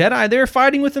fighting the Jedi, they were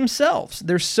fighting with themselves.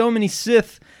 There's so many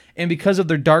Sith, and because of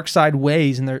their dark side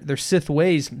ways and their Sith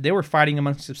ways, they were fighting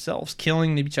amongst themselves,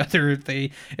 killing each other if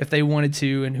they wanted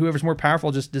to, and whoever's more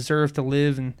powerful just deserved to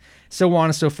live, and so on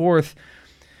and so forth.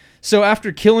 So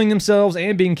after killing themselves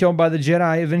and being killed by the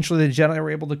Jedi, eventually the Jedi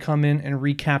were able to come in and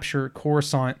recapture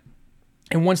Coruscant.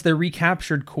 And once they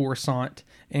recaptured Coruscant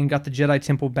and got the Jedi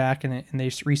Temple back, and they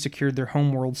resecured their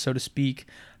homeworld, so to speak,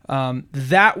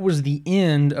 that was the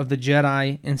end of the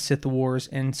Jedi and Sith Wars,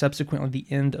 and subsequently the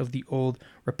end of the Old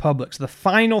Republic. So the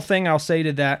final thing I'll say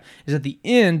to that is at the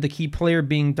end, the key player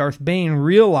being Darth Bane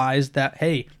realized that,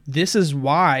 hey, this is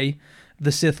why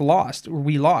the Sith lost, or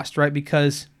we lost, right?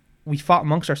 Because we fought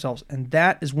amongst ourselves, and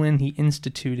that is when he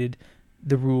instituted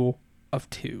the rule of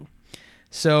two.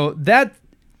 So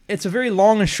it's a very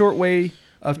long and short way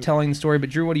of telling the story, but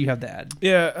Drew, what do you have to add?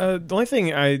 Yeah, the only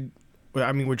thing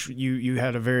which you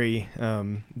had a very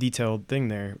detailed thing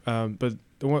there, but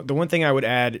the one thing I would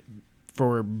add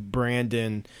for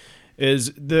Brandon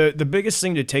is the biggest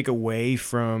thing to take away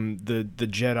from the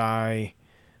Jedi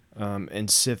and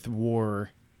Sith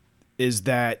War is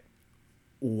that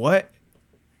what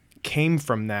came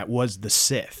from that was the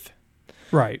Sith.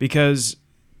 Right. Because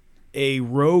a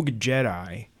rogue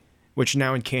Jedi, which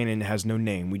now in canon has no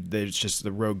name, it's just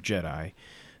the rogue Jedi.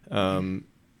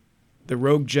 The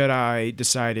rogue Jedi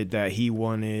decided that he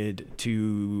wanted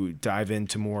to dive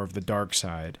into more of the dark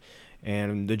side,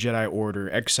 and the Jedi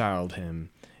Order exiled him.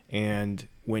 And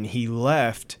when he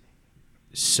left,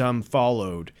 some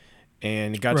followed,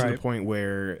 and it got to the point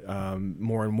where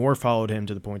more and more followed him,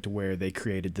 to the point to where they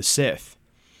created the Sith.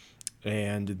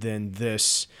 And then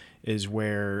this is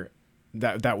where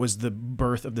that was the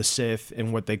birth of the Sith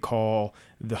and what they call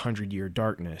the 100-Year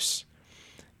Darkness.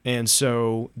 And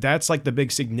so that's like the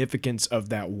big significance of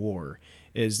that war,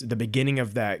 is the beginning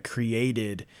of that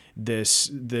created this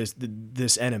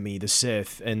enemy, the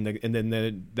Sith, and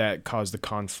then that caused the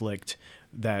conflict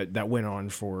that went on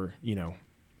for,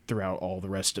 throughout all the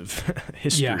rest of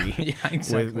history. Yeah,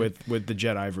 exactly. with the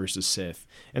Jedi versus Sith.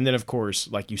 And then, of course,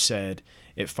 like you said,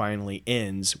 it finally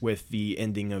ends with the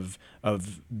ending of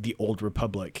the Old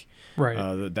Republic.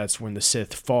 Right. That's when the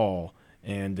Sith fall.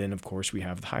 And then, of course, we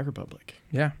have the High Republic.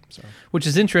 Yeah. So, which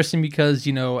is interesting because,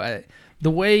 the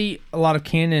way a lot of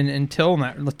canon until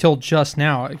just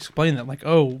now explain that, like,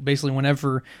 basically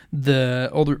whenever the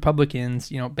Old Republic ends,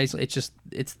 basically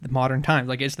it's the modern times.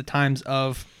 Like, it's the times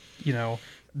of,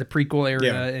 the prequel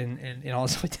era and all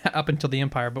this like that up until the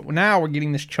Empire. But now we're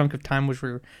getting this chunk of time which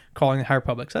we're calling the High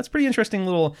Republic. So that's a pretty interesting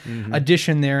little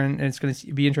addition there, and it's going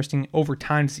to be interesting over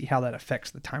time to see how that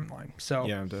affects the timeline. So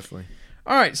yeah, definitely.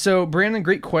 All right, so Brandon,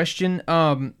 great question.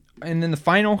 And then the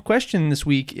final question this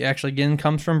week actually again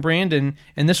comes from Brandon,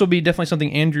 and this will be definitely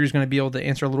something Andrew is going to be able to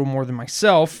answer a little more than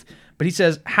myself. But he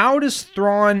says, how does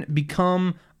Thrawn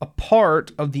become a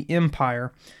part of the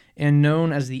Empire and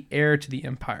known as the heir to the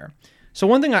Empire? So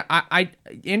one thing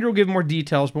Andrew will give more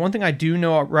details, but one thing I do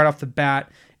know right off the bat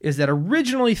is that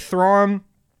originally Thrawn,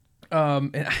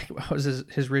 and what was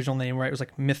his original name, right? It was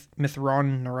like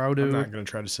Mithron Naruto. I'm not going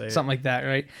to try to say something like that,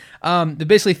 right?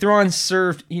 Basically, Thrawn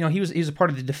served. He was a part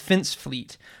of the defense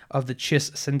fleet of the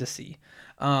Chiss Ascendancy.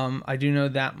 I do know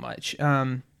that much.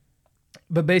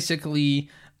 But basically,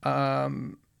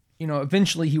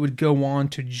 eventually he would go on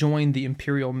to join the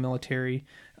Imperial military,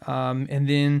 and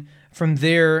then from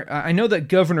there, I know that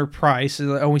Governor Price.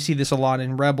 We see this a lot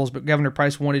in Rebels, but Governor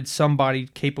Price wanted somebody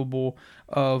capable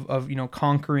of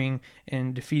conquering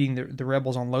and defeating the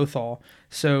rebels on Lothal.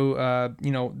 So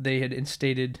they had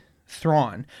instated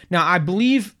Thrawn. Now I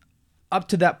believe up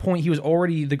to that point he was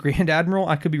already the Grand Admiral.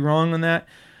 I could be wrong on that,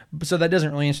 so that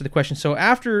doesn't really answer the question. So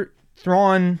after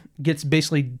Thrawn gets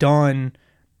basically done,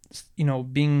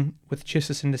 being with Chiss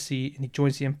Ascendancy, and he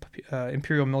joins the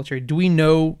Imperial military, do we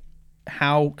know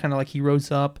how kind of like he rose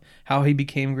up, how he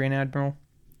became Grand Admiral?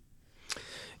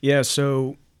 Yeah,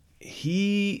 so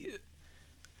he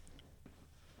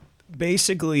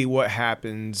basically, what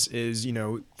happens is,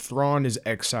 Thrawn is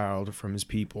exiled from his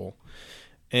people,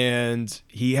 and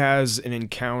he has an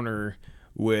encounter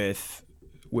with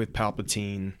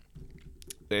Palpatine,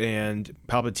 and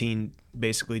Palpatine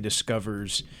basically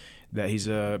discovers that he's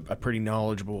a pretty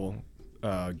knowledgeable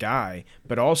guy,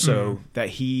 but also that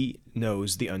he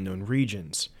knows the unknown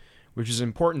regions, which is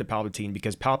important to Palpatine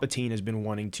because Palpatine has been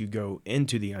wanting to go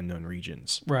into the unknown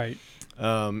regions. Right.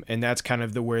 And that's kind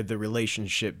of where the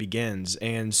relationship begins.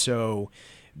 And so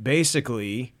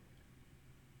basically,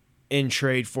 in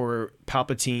trade for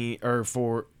Palpatine, or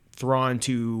for Thrawn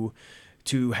to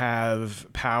have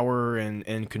power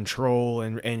and control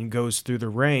and goes through the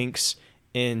ranks,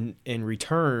 in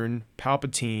return,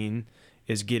 Palpatine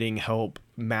is getting help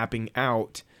mapping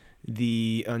out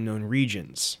the unknown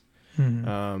regions.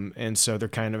 And so they're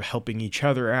kind of helping each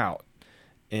other out.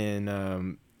 And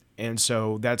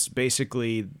so that's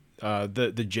basically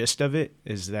the gist of it,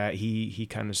 is that he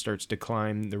kind of starts to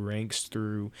climb the ranks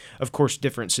through, of course,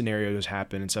 different scenarios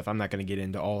happen and stuff. I'm not going to get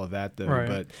into all of that though,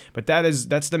 right. but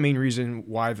that's the main reason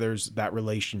why there's that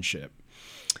relationship.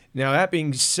 Now, that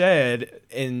being said,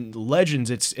 in Legends,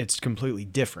 it's completely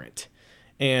different.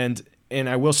 And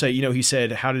I will say, he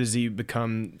said, how does he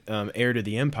become heir to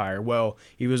the Empire? Well,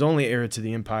 he was only heir to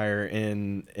the Empire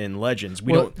in Legends.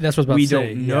 We don't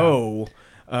know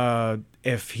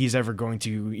if he's ever going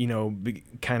to,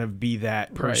 be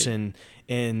that person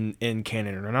in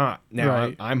canon or not. Now,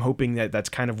 right. I'm hoping that that's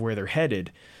kind of where they're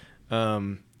headed.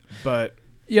 But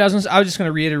yeah, I was just going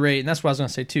to reiterate, and that's what I was going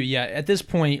to say too. Yeah, at this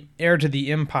point, heir to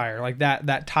the Empire, like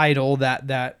that title, that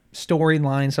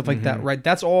storyline, stuff like that, right?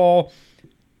 That's all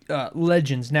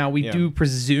Legends. Now we do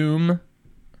presume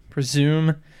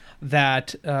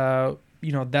that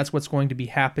that's what's going to be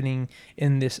happening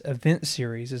in this event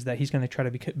series, is that he's going to try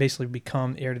to basically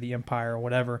become heir to the Empire or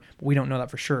whatever. But we don't know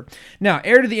that for sure. Now,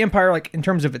 heir to the Empire, like in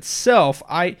terms of itself,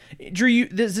 Drew,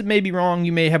 this may be wrong.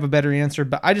 You may have a better answer,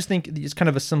 but I just think it's kind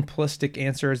of a simplistic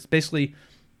answer. It's basically,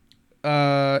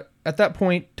 at that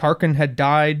point, Tarkin had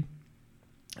died.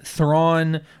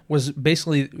 Thrawn was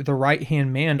basically the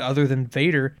right-hand man, other than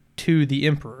Vader, to the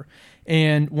Emperor.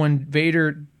 And when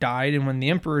Vader died and when the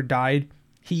Emperor died,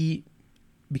 he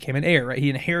became an heir, right? He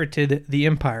inherited the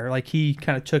Empire. Like, he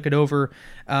kind of took it over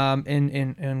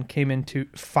and came in to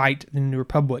fight the New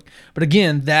Republic. But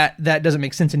again, that doesn't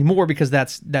make sense anymore, because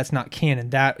that's not canon.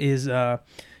 That is,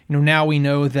 now we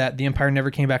know that the Empire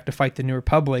never came back to fight the New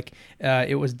Republic.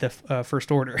 It was the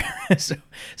First Order.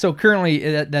 so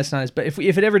currently that's not as. But if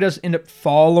it ever does end up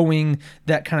following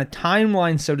that kind of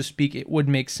timeline, so to speak, it would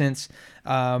make sense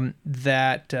that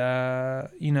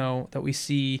we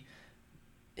see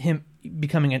him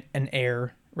becoming an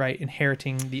heir, right,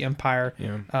 inheriting the Empire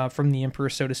from the Emperor,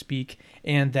 so to speak,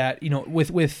 and that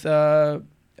with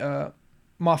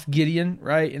Moff Gideon,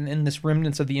 right, and this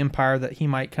remnants of the Empire, that he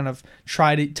might kind of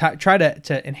try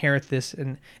to inherit this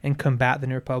and combat the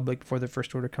New Republic before the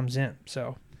First Order comes in.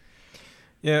 So,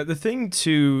 yeah, the thing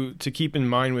to keep in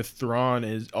mind with Thrawn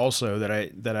is also that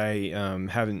I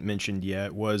haven't mentioned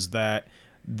yet, was that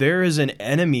there is an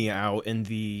enemy out in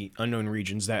the unknown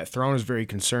regions that Thrawn is very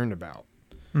concerned about,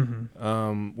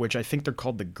 which I think they're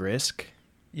called the Grisk.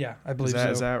 Yeah, I believe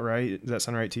so. Is that right? Does that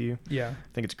sound right to you? Yeah,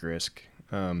 I think it's Grisk.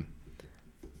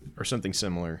 Or something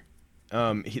similar.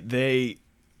 This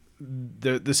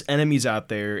enemy's out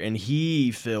there, and he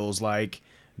feels like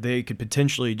they could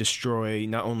potentially destroy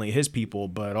not only his people,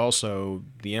 but also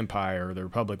the Empire or the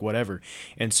Republic, whatever.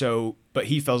 And so, but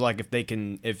he feels like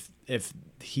if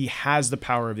he has the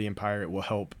power of the Empire, it will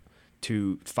help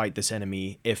to fight this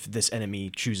enemy if this enemy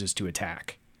chooses to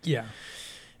attack. Yeah.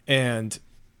 And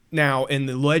now, in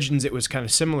the Legends, it was kind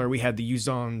of similar. We had the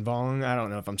Yuuzhan Vong. I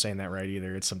don't know if I'm saying that right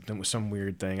either. It's some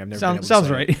weird thing. I've never been able to sounds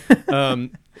say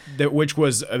right. which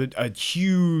was a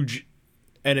huge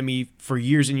enemy for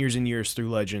years and years and years through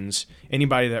Legends.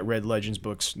 Anybody that read Legends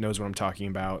books knows what I'm talking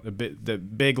about. The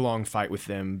big, long fight with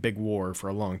them, big war for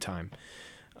a long time.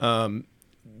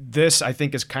 This, I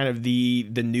think, is kind of the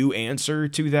new answer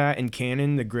to that in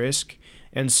canon, the Grisk.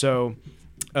 And so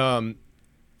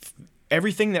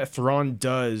everything that Thrawn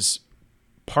does,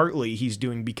 partly he's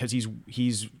doing because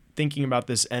he's thinking about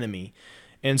this enemy.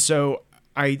 And so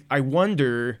I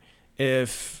wonder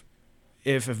if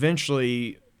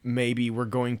eventually maybe we're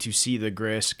going to see the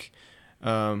Grisk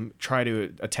try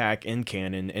to attack in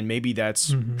canon, and maybe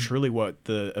that's truly what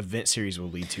the event series will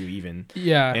lead to even.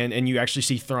 Yeah. And you actually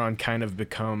see Thrawn kind of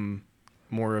become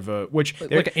more of a, which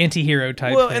like an anti-hero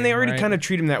type well, thing, and they already right? kind of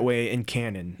treat him that way in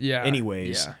canon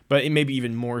anyways, but it may be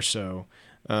even more so.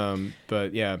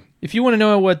 But yeah, if you want to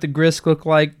know what the Grisk look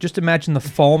like, just imagine the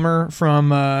Falmer from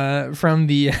from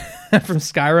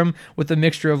Skyrim, with a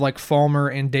mixture of like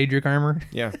Falmer and Daedric armor.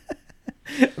 Yeah.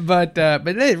 but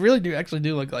they really do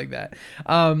look like that.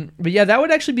 But yeah, that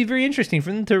would actually be very interesting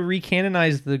for them to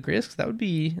recanonize the Grisks. That'd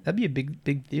be a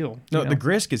big deal. No, the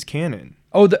Grisk is canon.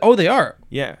 Oh, they are.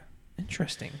 Yeah.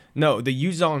 Interesting. No, the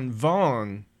Yuuzhan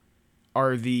Vong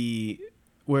are the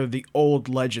old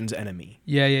Legends enemy.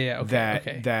 Yeah.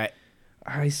 Okay. That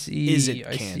I see. Isn't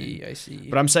I canon. see.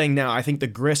 But I'm saying now, I think the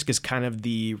Grisk is kind of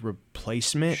the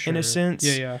replacement in a sense.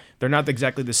 Yeah. They're not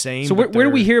exactly the same. So where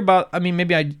do we hear about? I mean,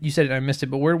 maybe you said it, and I missed it.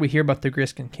 But where do we hear about the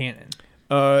Grisk in canon?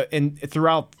 And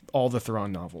throughout all the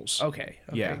Thrawn novels. Okay.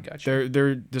 Yeah, gotcha.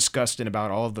 they're discussed in about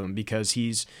all of them, because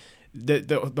he's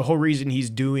the whole reason he's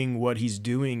doing what he's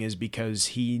doing is because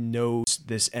he knows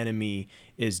this enemy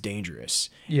is dangerous.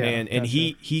 Yeah, and gotcha.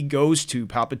 he goes to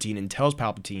Palpatine and tells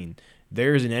Palpatine,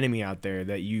 there's an enemy out there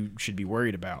that you should be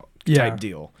worried about. Type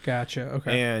deal. Gotcha.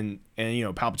 Okay. And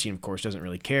Palpatine of course doesn't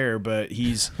really care, but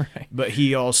he's right. but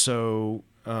he also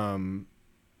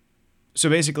so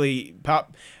basically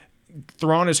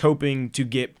Thrawn is hoping to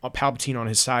get Palpatine on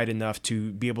his side enough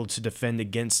to be able to defend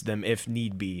against them if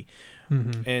need be.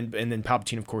 And then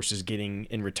Palpatine, of course, is getting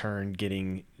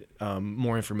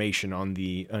more information on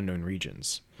the unknown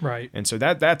regions. Right. And so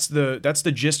that's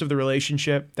the gist of the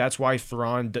relationship. That's why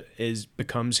Thrawn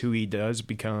becomes who he does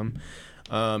become.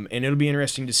 And it'll be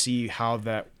interesting to see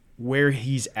where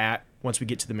he's at once we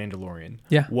get to the Mandalorian.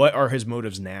 Yeah. What are his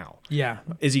motives now? Yeah.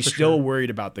 Is he still worried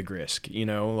about the Grisk?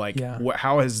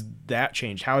 How has that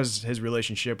changed? How has his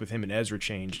relationship with him and Ezra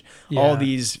changed? Yeah. All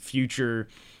these future,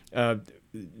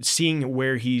 seeing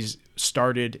where he's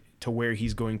started to where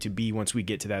he's going to be once we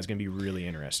get to that is going to be really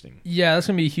interesting. Yeah, that's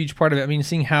gonna be a huge part of it. I mean,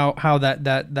 seeing how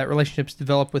that relationship's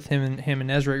developed with him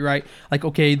and Ezra, right? Like,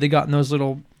 okay, they got in those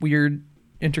little weird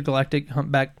intergalactic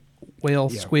humpback whale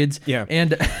squids,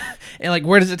 and like,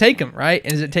 where does it take him, right?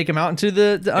 And does it take him out into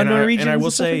the unknown regions? And I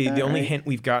will say, the only hint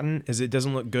we've gotten is it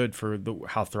doesn't look good for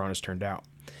how Thrawn has turned out.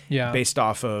 Yeah, based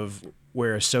off of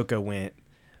where Ahsoka went,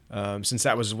 since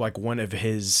that was like one of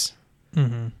his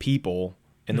people,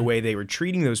 and the way they were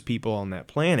treating those people on that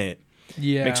planet,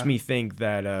 makes me think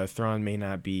that Thrawn may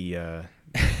not be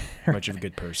much of a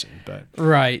good person. But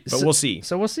right, but we'll see.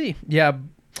 So we'll see. Yeah.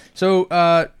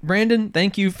 So, Brandon,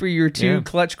 thank you for your two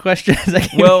clutch questions.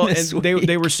 Well, and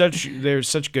they were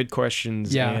such good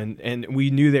questions, and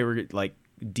we knew they were like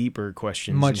deeper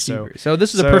questions, much deeper. So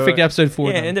this is a perfect episode for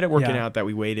them. Yeah, it ended up working out that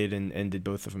we waited and did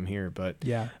both of them here.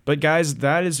 But guys,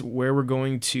 that is where we're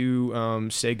going to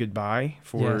say goodbye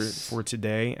for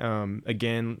today.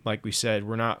 Again, like we said,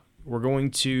 we're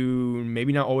going to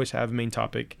maybe not always have a main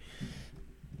topic,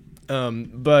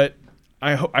 but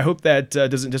I hope that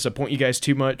doesn't disappoint you guys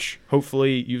too much.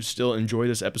 Hopefully you still enjoy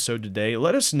this episode today.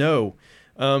 Let us know.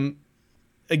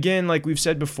 Again, like we've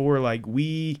said before, like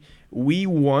we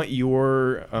want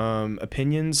your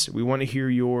opinions. We want to hear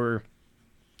your,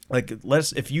 like,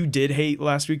 if you did hate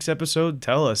last week's episode,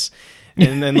 tell us.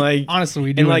 And then, like, honestly,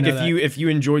 we do. And like, if you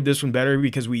enjoyed this one better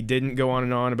because we didn't go on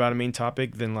and on about a main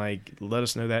topic, then like let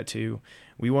us know that too.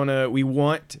 We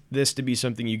want this to be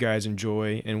something you guys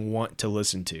enjoy and want to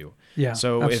listen to. Yeah.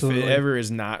 So absolutely. If it ever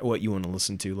is not what you want to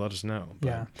listen to, let us know.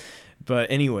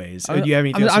 But anyways, do you have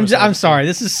anything else? I'm sorry,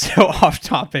 this is so off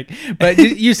topic, but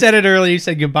you said it earlier. You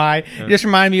said goodbye. You just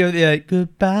remind me of the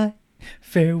goodbye,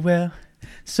 farewell,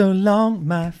 so long,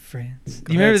 my friends.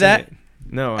 Do you remember that?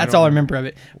 No, that's all I remember of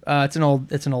it. It's an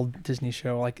old Disney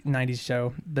show, like 90s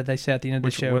show that they say at the end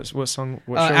of the show. What song?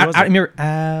 What show was it? I remember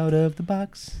Out of the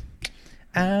Box.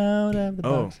 Out of the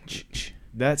box.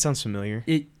 That sounds familiar.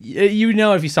 You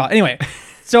know if you saw it. Anyway,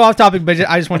 so off topic, but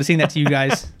I just wanted to sing that to you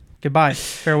guys. Goodbye.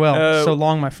 Farewell. So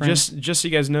long, my friends. Just so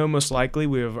you guys know, most likely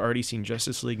we have already seen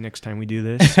Justice League next time we do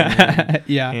this. And,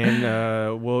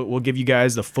 and we'll give you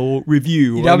guys the full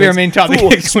review. That'll be our main topic.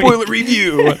 Full spoiler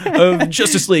review of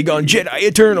Justice League on Jedi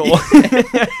Eternal.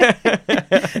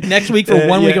 Next week for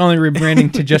 1 week only,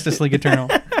 rebranding to Justice League Eternal.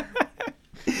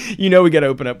 We got to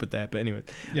open up with that. But anyway.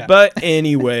 Yeah. But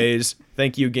anyways,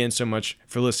 thank you again so much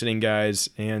for listening, guys.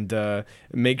 And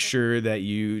make sure that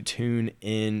you tune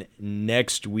in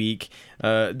next week.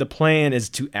 The plan is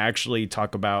to actually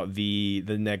talk about the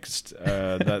next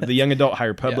the young adult High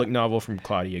Republic novel from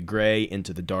Claudia Gray,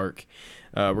 Into the Dark.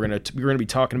 We're gonna be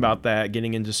talking about that,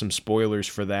 getting into some spoilers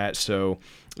for that. So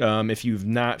if you've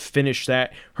not finished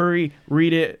that, hurry,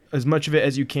 read it, as much of it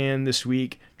as you can this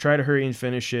week. Try to hurry and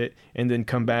finish it, and then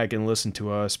come back and listen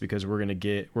to us, because we're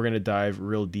gonna dive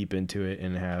real deep into it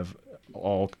and have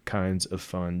all kinds of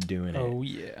fun doing it. Oh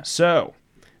yeah. So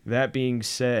that being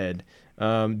said,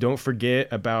 don't forget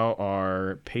about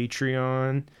our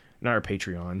Patreon. Not our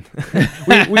Patreon.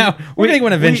 We're getting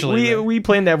one eventually. We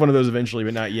plan to have one of those eventually,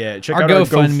 but not yet. Check out our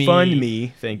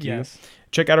GoFundMe. Thank you.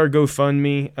 Check out our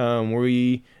GoFundMe, where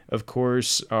we, of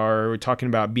course, are talking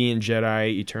about being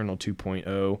Jedi Eternal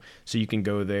 2.0. So you can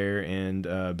go there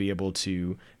and be able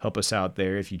to help us out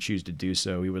there if you choose to do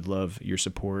so. We would love your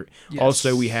support. Yes.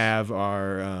 Also, we have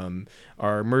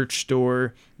our merch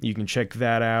store. You can check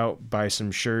that out. Buy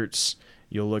some shirts.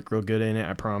 You'll look real good in it,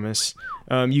 I promise.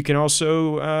 You can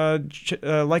also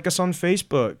like us on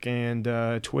Facebook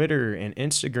and Twitter and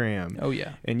Instagram. Oh,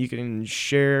 yeah. And you can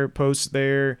share posts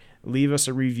there. Leave us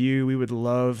a review. We would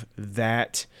love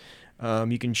that.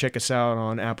 You can check us out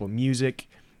on Apple Music,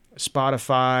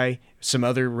 Spotify, some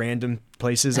other random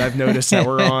places I've noticed that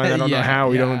we're on. I don't know how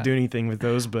we don't do anything with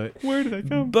those, but where did I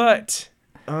come? But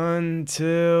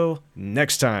until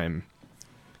next time,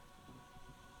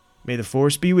 may the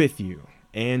Force be with you.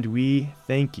 And we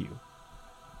thank you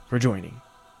for joining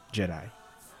Jedi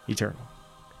Eternal.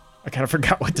 I kind of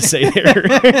forgot what to say there.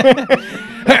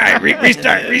 All right,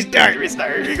 restart.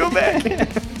 We go back.